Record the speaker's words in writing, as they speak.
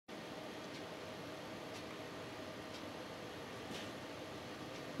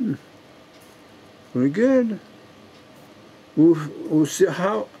Pretty good. We'll see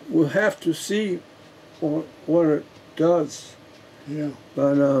how. We'll have to see what it does. Yeah.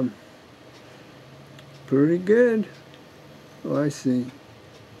 But pretty good. Oh, I see.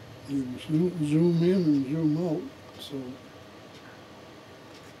 You can zoom in and zoom out. So.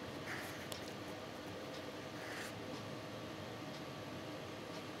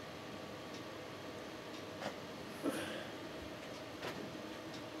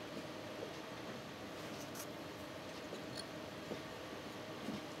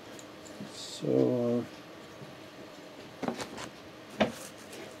 So,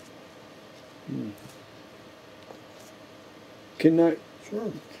 can I?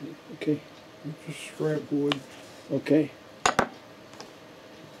 Sure. Okay. Just scrap wood. Okay.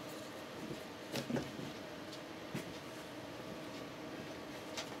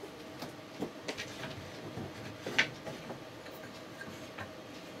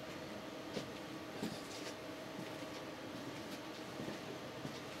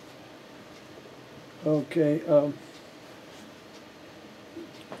 Okay.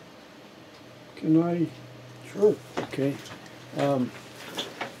 Can I? Sure. Okay.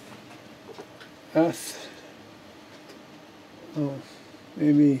 Ask. Oh,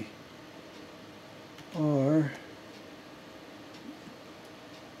 maybe R.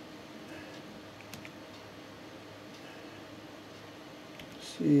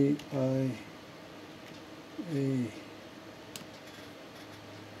 C I A.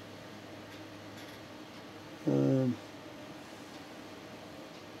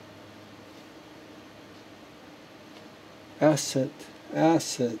 Asset.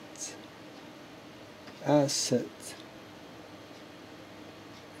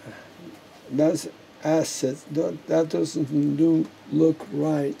 That's assets. That doesn't look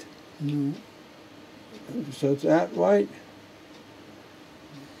right. No. So is that right?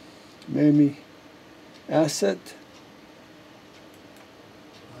 Maybe asset.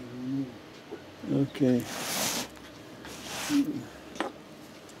 I don't know. Okay.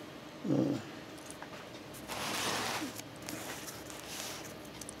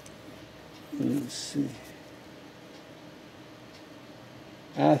 Let's see.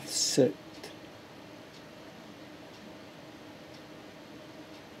 Asset.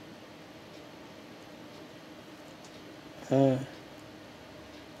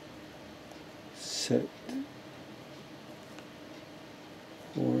 Set.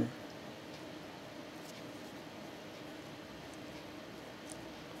 Or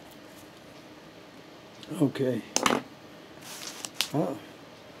okay.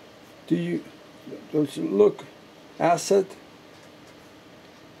 Does it look asset?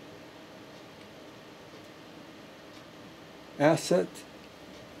 Asset?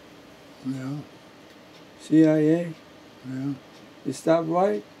 Yeah. CIA? Yeah. Is that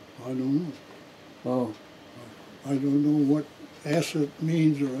right? I don't know. Oh. I don't know what asset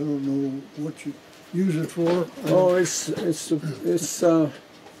means, or I don't know what you use it for. Oh,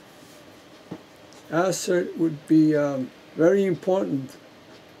 asset would be very important.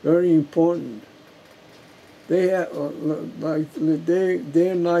 Very important. They have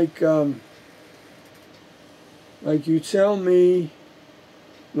they're like you tell me,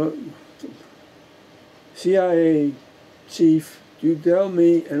 look, CIA chief, you tell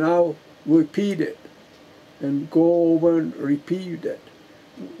me and I'll repeat it and go over and repeat it.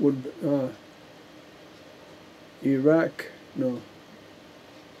 Would Iraq, no.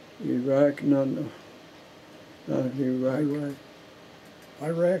 Iraq, no, not Iraq.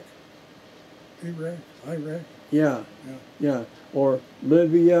 Iraq. Yeah, yeah. Or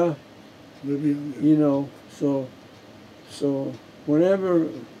Libya. Libya. You know, so whenever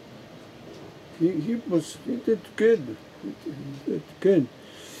he did good. He did good.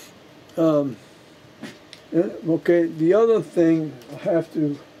 Okay, the other thing I have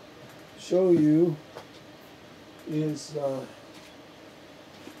to show you is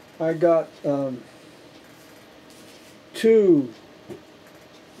I got two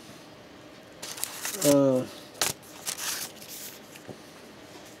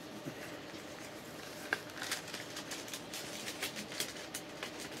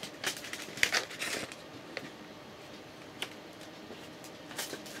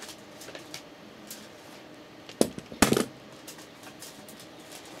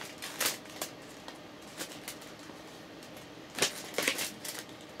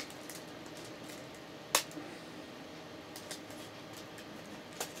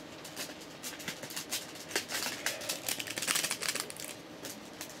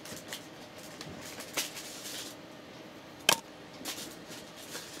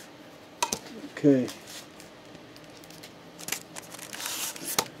okay.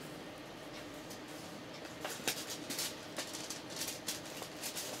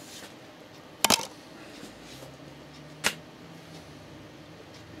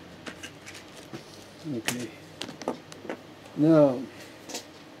 Okay. Now,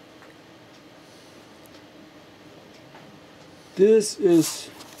 this is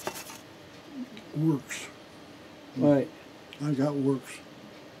Works. right. I got works.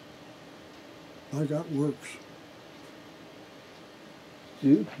 I got works.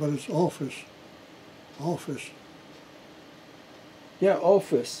 You? But it's office. Office. Yeah,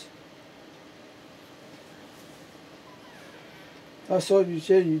 office. I thought you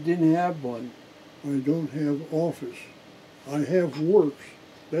said you didn't have one. I don't have office. I have works.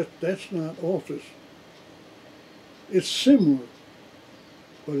 That's not office. It's similar,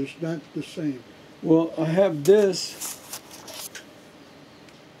 but it's not the same. Well, I have this.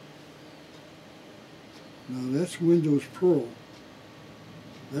 Now that's Windows Pro.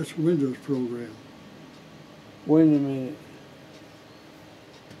 That's Windows program. Wait a minute.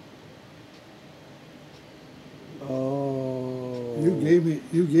 Oh.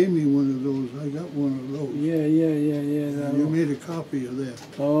 You gave me one of those. I got one of those. Yeah. You made a copy of that.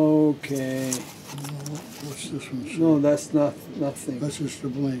 Okay. What's this one say? No, that's nothing. That's just a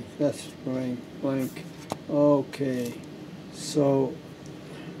blank. That's blank. Okay. So.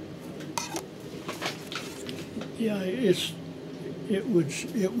 Yeah, it would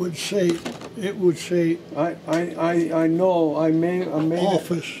say I know. I made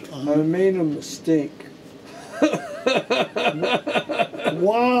office. I made a mistake.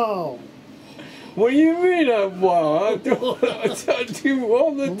 Wow. What do you mean? Wow, I do all the What do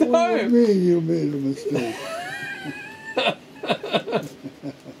you time. mean you made a mistake?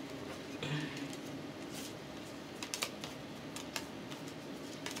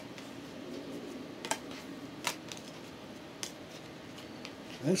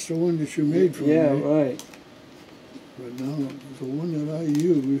 That's the one that you made for Yeah, me. right. But now the one that I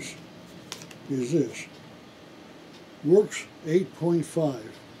use is this. Works 8.5.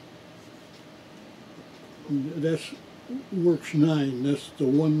 That's Works 9. That's the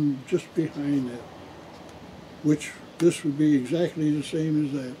one just behind that. Which this would be exactly the same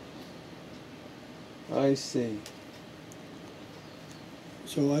as that. I see.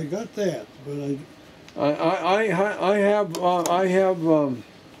 So I got that, but I have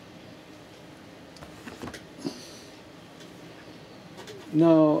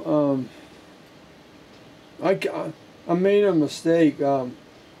no I made a mistake. Do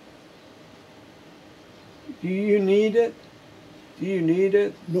you need it? Do you need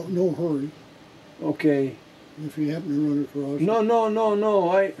it? no hurry. Okay. If you happen to run across No.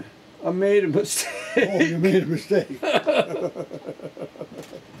 I made a mistake. Oh, you made a mistake.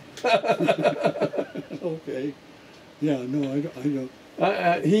 Okay. Yeah, no, I don't.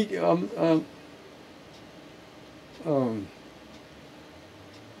 He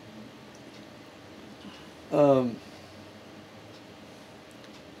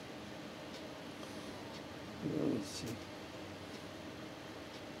let's see.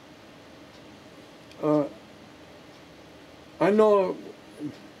 I know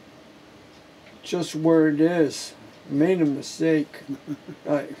just where it is. I made a mistake.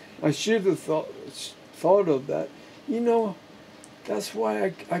 I should have thought of that. You know, that's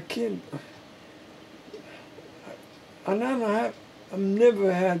why I can't. I've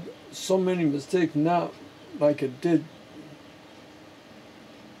never had so many mistakes now like I did.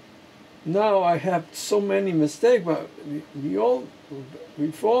 Now I have so many mistakes, but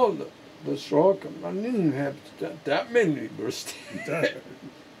before the stroke, I didn't have that many mistakes.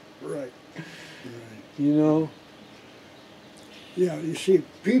 Right. You know. Yeah, you see,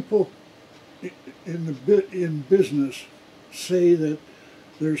 people in business say that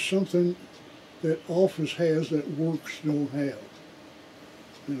there's something that Office has that Works don't have,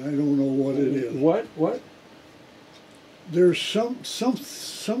 and I don't know what it is. What? There's some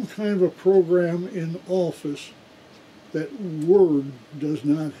kind of a program in Office that Word does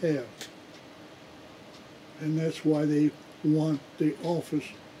not have, and that's why they want the Office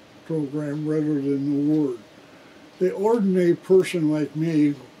program rather than the Word. The ordinary person like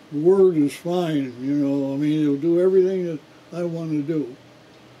me, Word is fine, you know, I mean, it'll do everything that I want to do.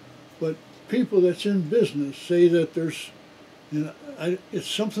 But people that's in business say that there's, it's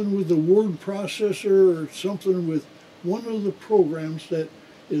something with the word processor or it's something with one of the programs that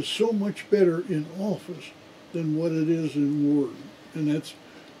is so much better in Office than what it is in Word. And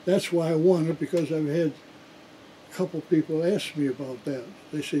that's why I want it, because I've had a couple people ask me about that.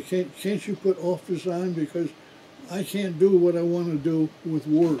 They say, can't you put Office on, because I can't do what I want to do with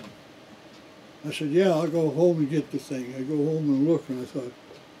Word. I said, yeah, I'll go home and get the thing. I go home and look, and I thought,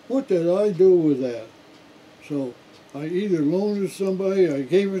 what did I do with that? So I either loaned it to somebody, I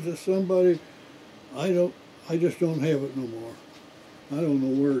gave it to somebody. I just don't have it no more. I don't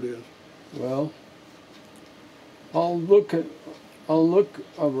know where it is. Well, I'll look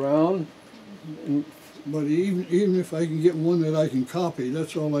around. And, But even if I can get one that I can copy,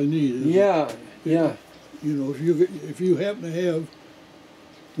 that's all I need. yeah, yeah. You know, if you happen to have,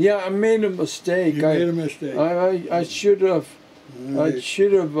 Yeah, I made a mistake. you made a mistake. I should have. Right. I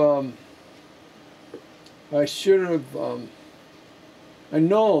should have. I should have. I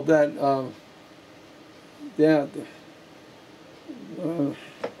know that. That.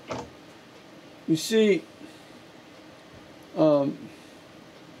 You see.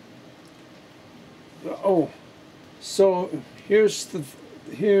 Oh, so here's the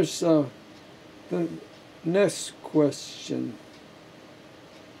next question.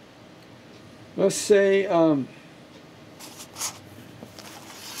 Let's say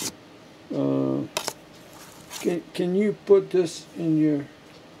can you put this in your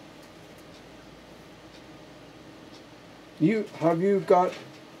have you got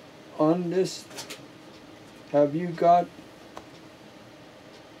on this, have you got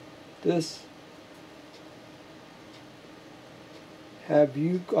this, have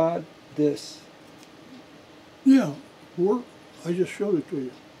you got this? Yeah, work. I just showed it to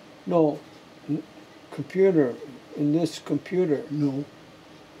you. No, computer, in this computer. No,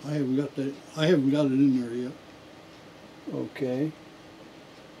 I haven't got that. I haven't got it in there yet. Okay.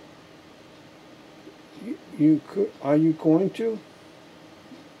 You could, are you going to?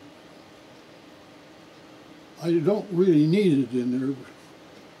 I don't really need it in there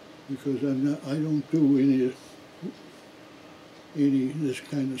because I don't do any of this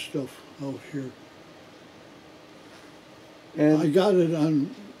kind of stuff out here. And I got it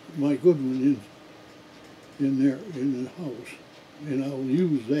on my good one in there in the house, and I'll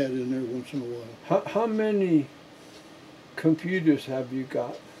use that in there once in a while. how many computers have you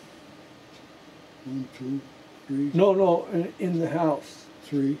got? 1, 2, 3. No, in the house.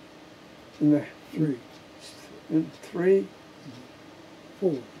 3. In the 3. in 3.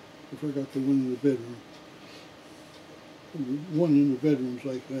 4. If I got the one in the bedroom. The one in the bedroom's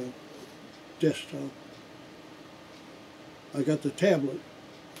like that. Desktop. I got the tablet,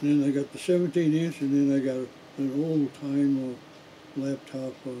 and then I got the 17-inch, and then I got an old-time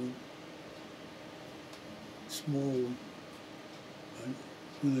laptop, small one.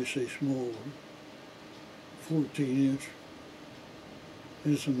 When I say small one, 14-inch.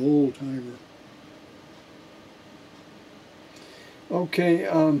 It's an old-timer. Okay,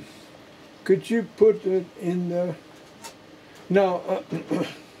 could you put it in the now?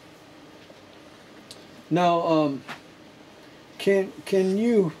 Now, can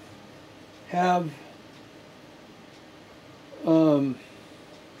you have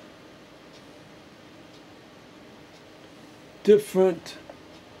different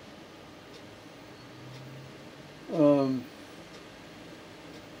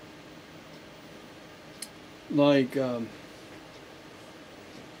like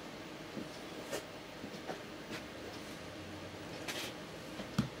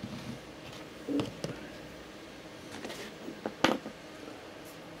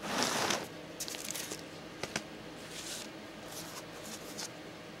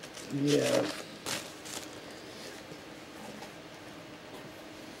yeah.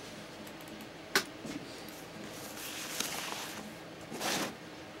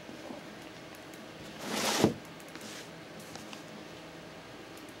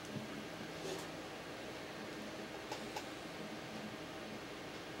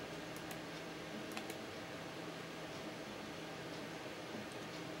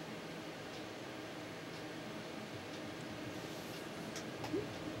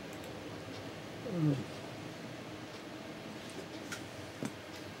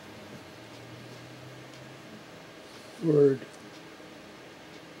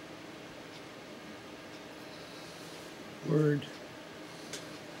 Word.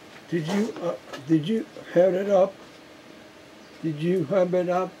 Did you have it up? Did you have it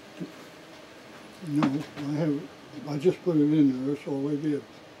up? No, I haven't. I just put it in there. That's all I did.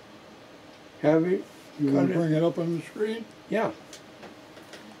 Have you? You want to bring it up on the screen? Yeah.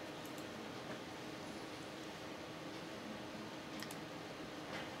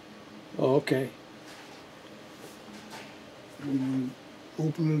 Oh, okay. You want to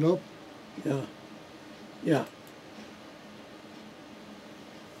open it up? Yeah. Yeah.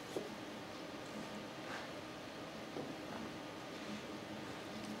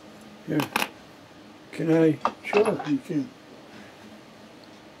 Here. Can I? Sure, you can.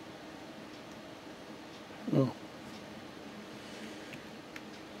 Oh.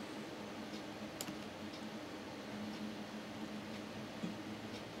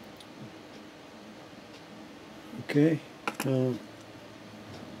 Okay.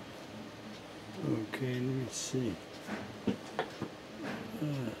 Okay. Okay, let me see.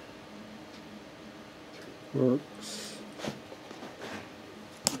 Works.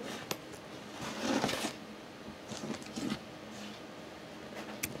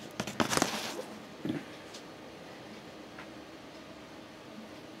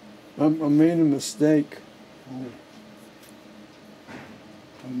 I made a mistake. Oh.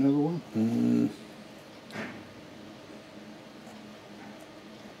 Another one? Mm.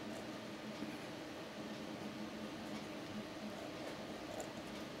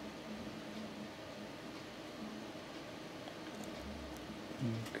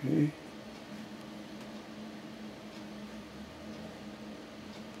 Okay.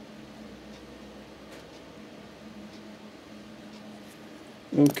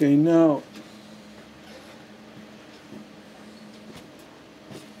 Okay, now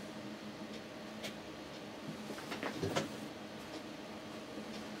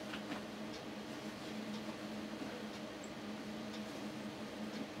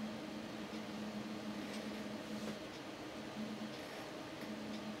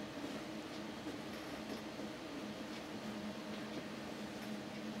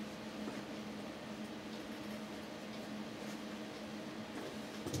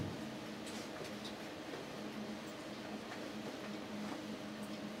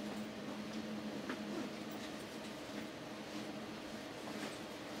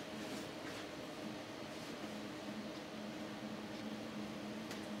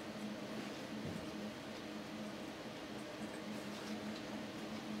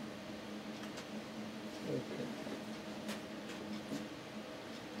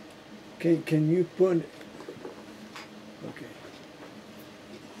okay, can you put okay.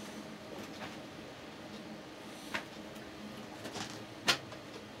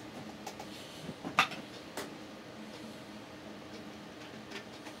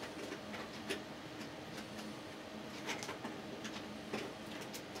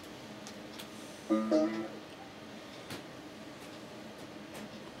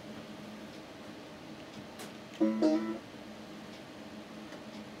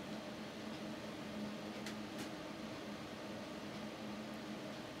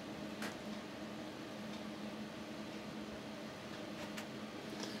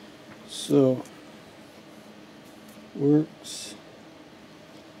 So works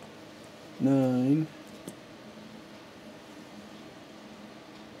 9.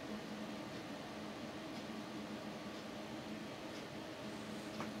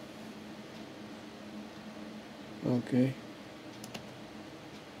 Okay.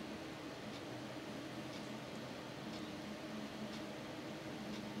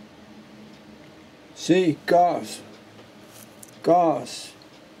 See, Goss. Goss.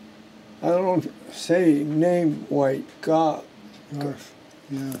 I don't say name white. Garth.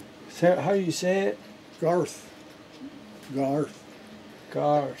 Yeah. How you say it? Garth. Garth.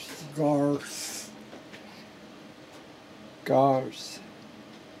 Garth. Garth. Garth.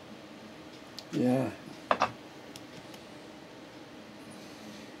 Yeah.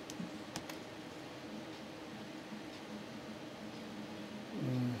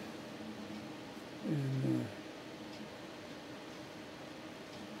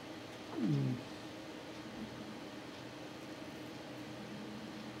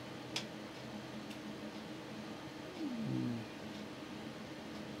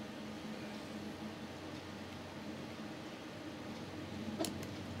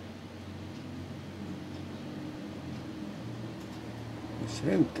 It's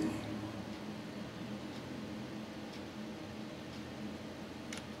empty.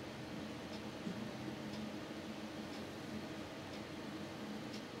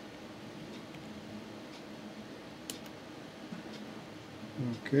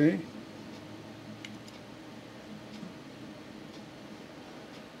 Okay.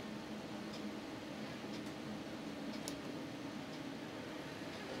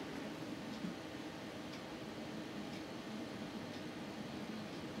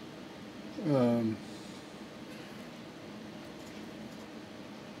 Um,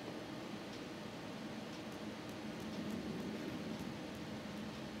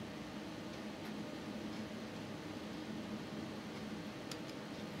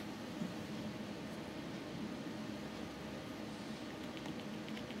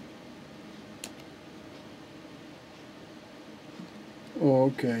 oh,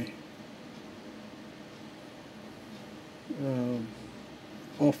 okay.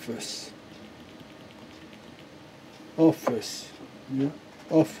 Office. Office. Yeah.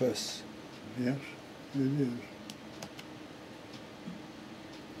 Office. Yes, it is.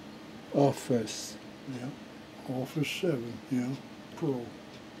 Office. Yeah. Office 7. Yeah. Pro.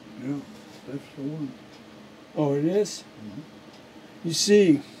 Yeah. That's the one. Oh, it is? Mhm. You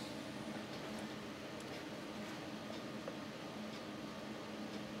see,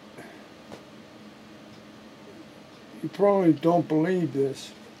 you probably don't believe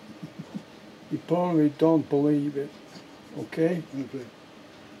this. You probably don't believe it, okay? Okay.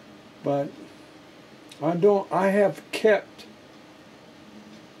 But I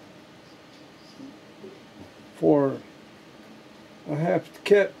have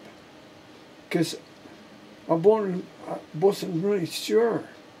kept because I wasn't really sure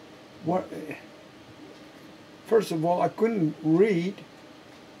what. First of all, I couldn't read,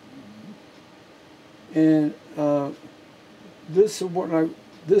 and this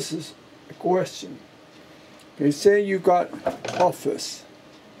is a question. Okay, say you got office,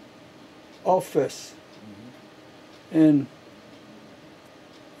 and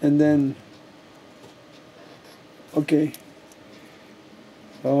then okay,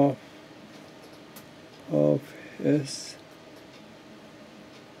 office.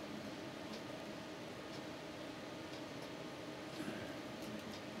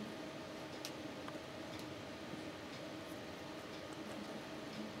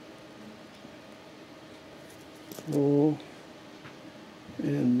 Oh,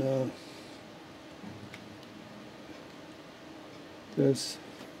 and this,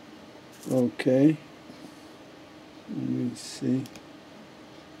 okay, let me see,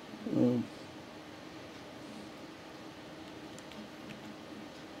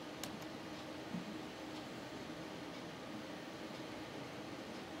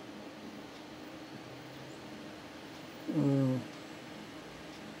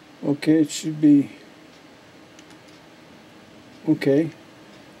 okay, it should be, okay,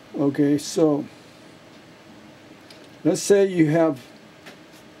 so let's say you have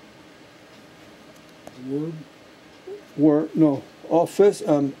Office,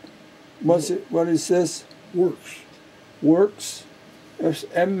 what is this? Works. Works, there's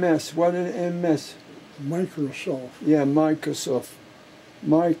MS, what is MS? Microsoft. Yeah, Microsoft,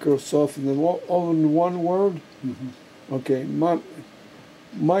 and then all in one word? Mm-hmm. Okay,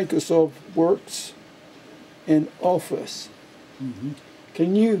 Microsoft Works and Office. Mm-hmm.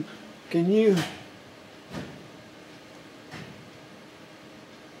 Can you can you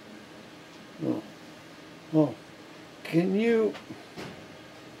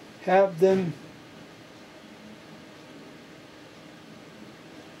have them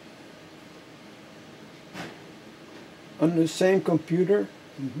on the same computer?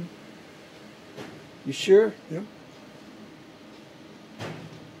 Mm-hmm. You sure? Yep.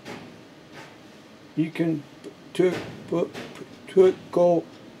 You can go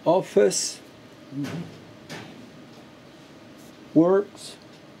Office, Mm-hmm. Works.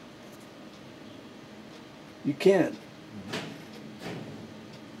 You can.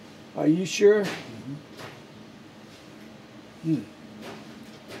 Are you sure? Mm-hmm.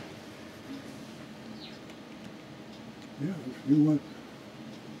 Yeah,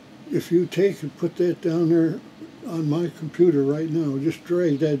 if you take and put that down there on my computer right now, just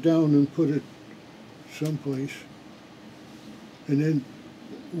drag that down and put it someplace, and then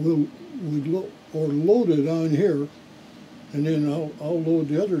load it on here, and then I'll load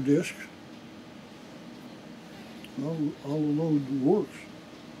the other discs. I'll load the Works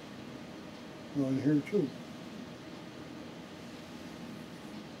on here too.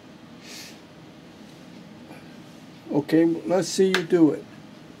 Okay, let's see you do it.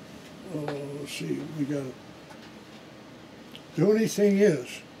 Let's see, we got it. The only thing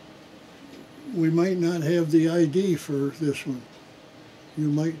is, we might not have the ID for this one. You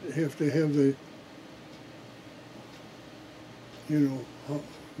might have to have the,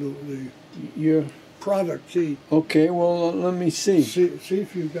 the Your product key. okay. Well, let me see. See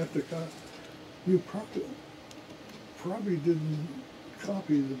if you've got the copy. You probably didn't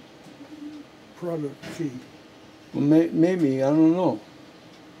copy the product key. Well, maybe, I don't know.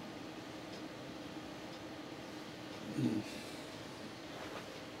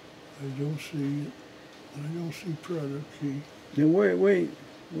 I don't see it. I don't see product key. Yeah, wait.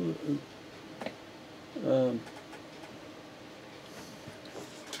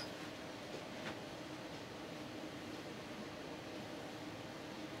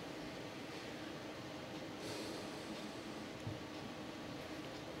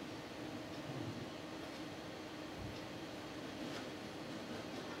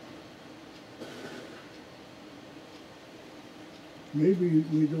 Maybe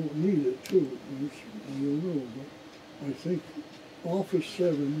we don't need it too. I don't know, but I think Office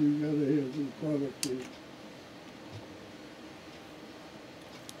 7 you got to have the product key.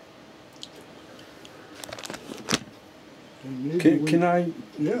 And maybe Can I?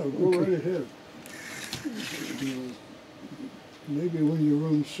 Yeah, go Okay. right ahead. Maybe when you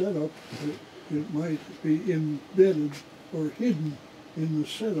run setup, it might be embedded or hidden in the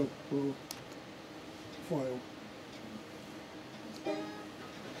setup file.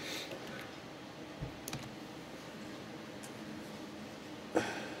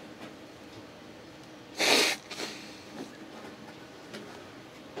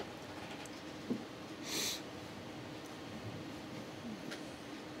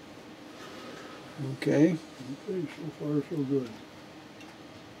 Okay. Okay, so far so good.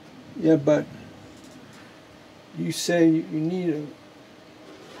 Yeah, but you say you need a.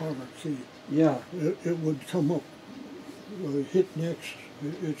 Product key. Yeah. It would come up, hit next.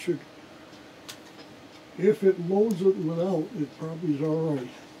 It should, if it loads it without, it probably is all right.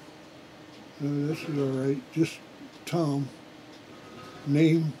 This is all right. Just Tom.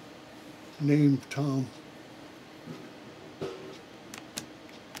 Name Tom.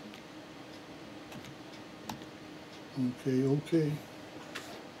 Okay.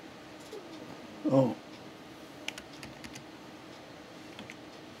 Oh.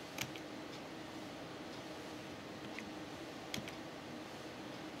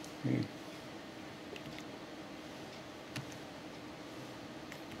 Okay.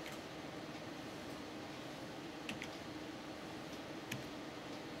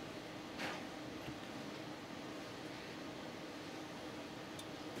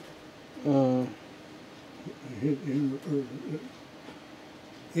 Hit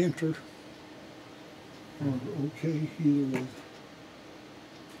enter. Or okay, either way.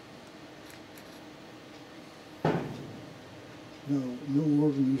 No, no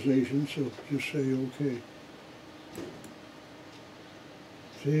organization, so just say okay.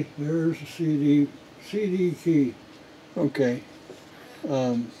 See, there's the CD key. Okay.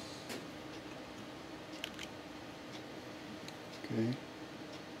 Okay.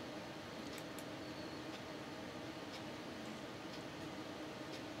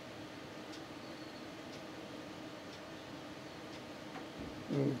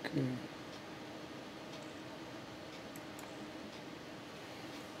 Okay.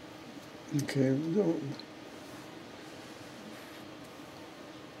 Okay.